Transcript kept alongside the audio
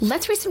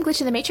Let's read some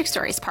Glitch in the Matrix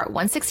stories, part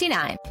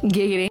 169.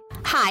 Giggity.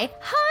 Hi.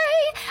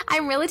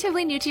 I'm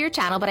relatively new to your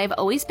channel, but I've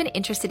always been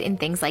interested in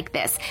things like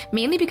this,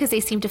 mainly because they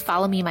seem to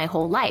follow me my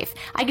whole life.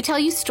 I could tell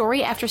you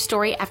story after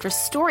story after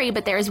story,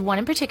 but there is one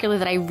in particular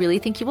that I really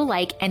think you will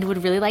like and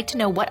would really like to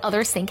know what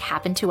others think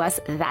happened to us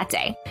that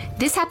day.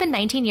 This happened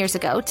 19 years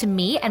ago to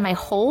me and my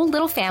whole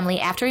little family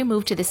after we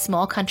moved to this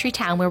small country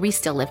town where we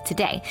still live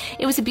today.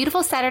 It was a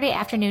beautiful Saturday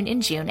afternoon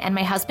in June, and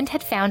my husband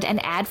had found an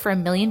ad for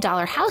 $1 million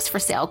house for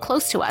sale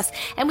close to us,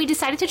 and we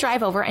decided to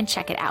drive over and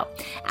check it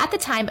out. At the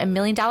time, $1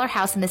 million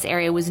house in this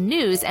area was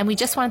news, and we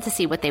just wanted to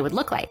see what they would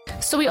look like.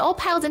 So we all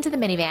piled into the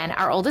minivan.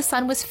 Our oldest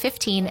son was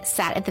 15,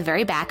 sat at the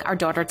very back, our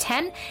daughter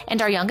 10,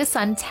 and our youngest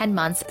son, 10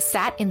 months,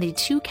 sat in the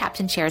two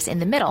captain chairs in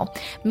the middle.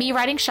 Me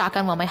riding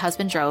shotgun while my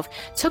husband drove,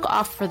 took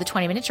off for the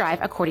 20-minute drive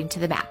according to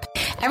the map.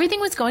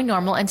 Everything was going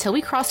normal until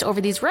we crossed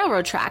over these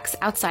railroad tracks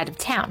outside of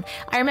town.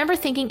 I remember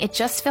thinking it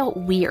just felt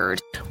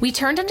weird. We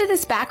turned onto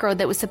this back road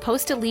that was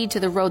supposed to lead to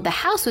the road the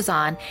house was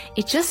on.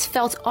 It just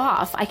felt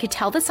off. I could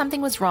tell that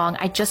something was wrong.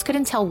 I just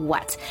couldn't tell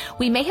what.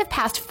 We may have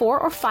passed 4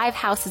 or 5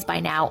 houses by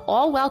now,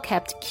 all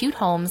well-kept, cute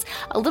homes,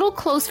 a little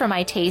close for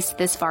my taste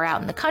this far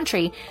out in the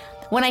country,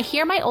 when I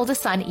hear my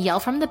oldest son yell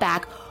from the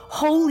back,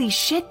 "Holy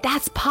shit,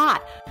 that's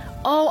pot!"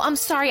 Oh, I'm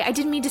sorry, I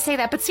didn't mean to say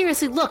that, but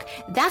seriously, look,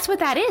 that's what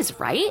that is,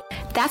 right?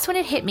 That's when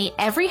it hit me.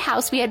 Every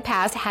house we had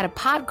passed had a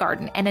pot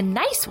garden, and a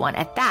nice one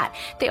at that.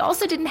 They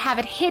also didn't have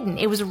it hidden.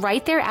 It was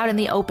right there out in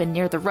the open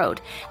near the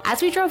road.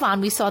 As we drove on,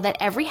 we saw that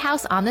every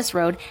house on this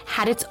road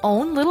had its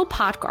own little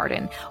pot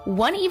garden.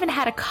 One even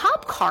had a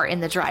cop car in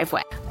the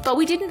driveway. But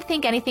we didn't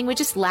think anything, we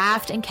just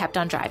laughed and kept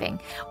on driving.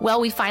 Well,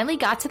 we finally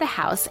got to the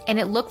house, and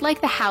it looked like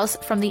the house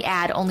from the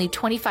ad, only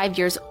 25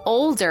 years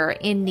older,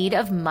 in need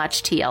of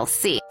much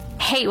TLC.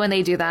 Hate when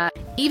they do that.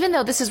 Even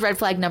though this is red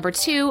flag number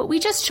 2, we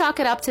just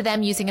chalk it up to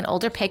them using an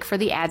older pic for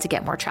the ad to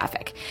get more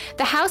traffic.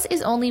 The house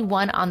is only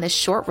one on this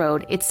short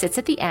road. It sits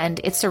at the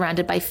end. It's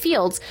surrounded by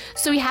fields,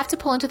 so we have to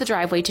pull into the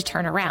driveway to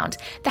turn around.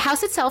 The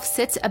house itself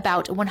sits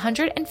about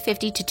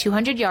 150 to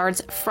 200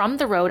 yards from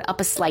the road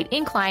up a slight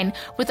incline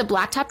with a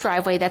blacktop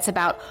driveway that's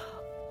about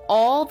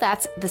all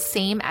that's the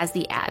same as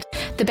the ad.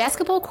 The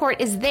basketball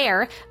court is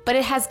there, but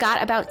it has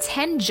got about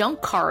 10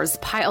 junk cars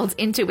piled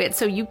into it,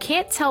 so you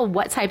can't tell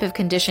what type of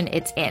condition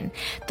it's in.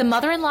 The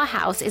mother-in-law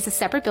house is a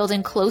separate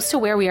building close to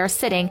where we are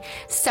sitting.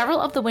 Several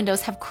of the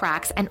windows have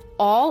cracks, and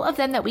all of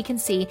them that we can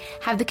see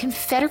have the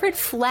Confederate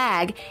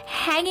flag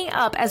hanging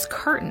up as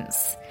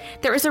curtains.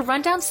 There is a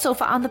rundown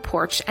sofa on the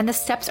porch, and the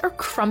steps are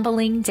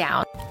crumbling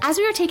down. As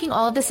we were taking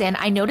all of this in,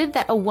 I noted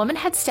that a woman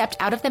had stepped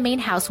out of the main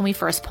house when we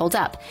first pulled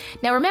up.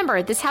 Now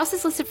remember, this house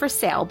is listed for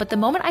sale, but the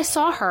moment I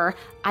saw her,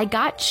 I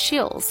got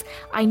chills.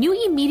 I knew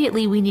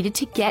immediately we needed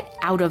to get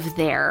out of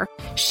there.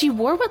 She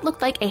wore what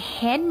looked like a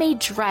handmade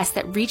dress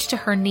that reached to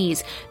her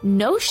knees,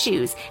 no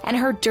shoes, and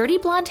her dirty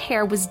blonde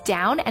hair was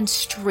down and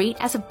straight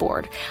as a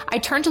board. I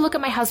turned to look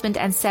at my husband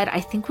and said,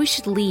 "I think we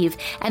should leave."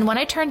 And when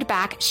I turned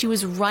back, she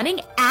was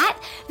running at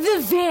the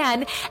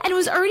van and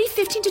was already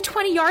 15 to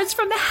 20 yards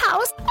from the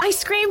house. I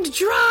screamed,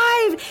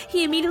 "Drive!"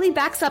 He immediately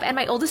backs up and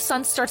my oldest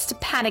son starts to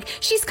panic.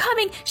 She's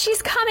coming!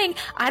 She's coming!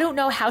 I don't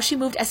know how she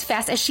moved as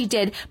fast as she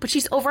did, but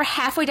she's over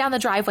halfway down the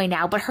driveway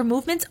now, but her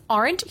movements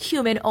aren't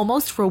human,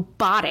 almost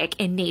robotic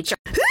in nature.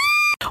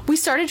 We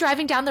started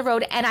driving down the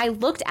road, and I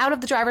looked out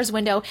of the driver's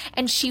window,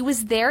 and she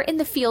was there in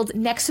the field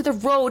next to the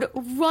road,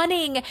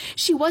 running.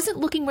 She wasn't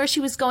looking where she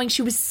was going.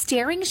 She was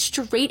staring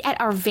straight at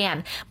our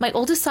van. My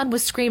oldest son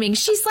was screaming,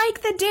 "She's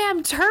like the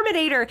damn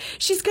Terminator.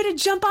 She's gonna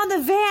jump on the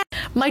van."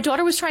 My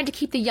daughter was trying to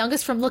keep the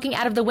youngest from looking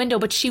out of the window,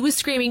 but she was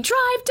screaming,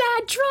 "Drive,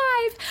 Dad,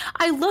 drive!"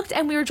 I looked,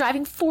 and we were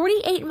driving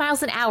 48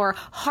 miles an hour.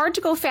 Hard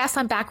to go fast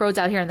on back roads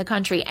out here in the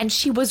country, and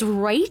she was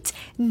right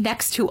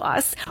next to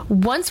us.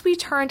 Once we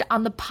turned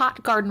on the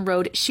pot garden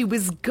road, she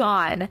was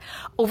gone.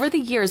 Over the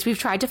years, we've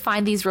tried to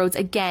find these roads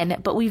again,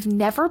 but we've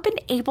never been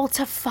able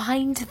to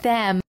find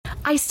them.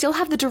 I still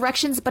have the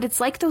directions, but it's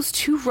like those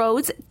 2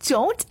 roads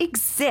don't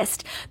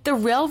exist. The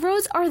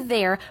railroads are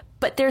there,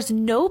 but there's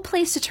no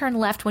place to turn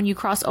left when you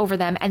cross over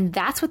them, and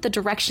that's what the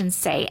directions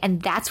say,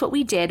 and that's what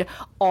we did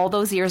all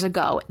those years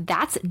ago.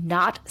 That's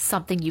not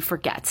something you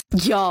forget.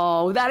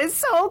 Yo, that is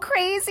so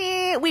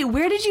crazy. Wait,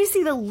 where did you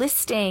see the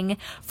listing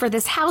for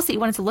this house that you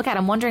wanted to look at?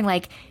 I'm wondering,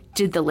 like,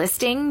 did the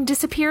listing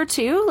disappear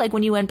too? Like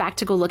when you went back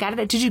to go look at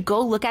it, did you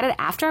go look at it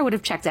after? I would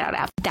have checked it out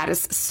after. That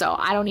is so,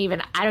 I don't even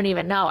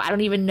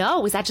know.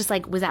 Was that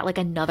like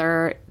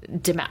another,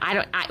 what do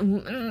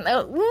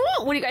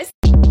you guys?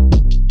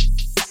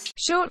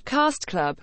 Short Cast Club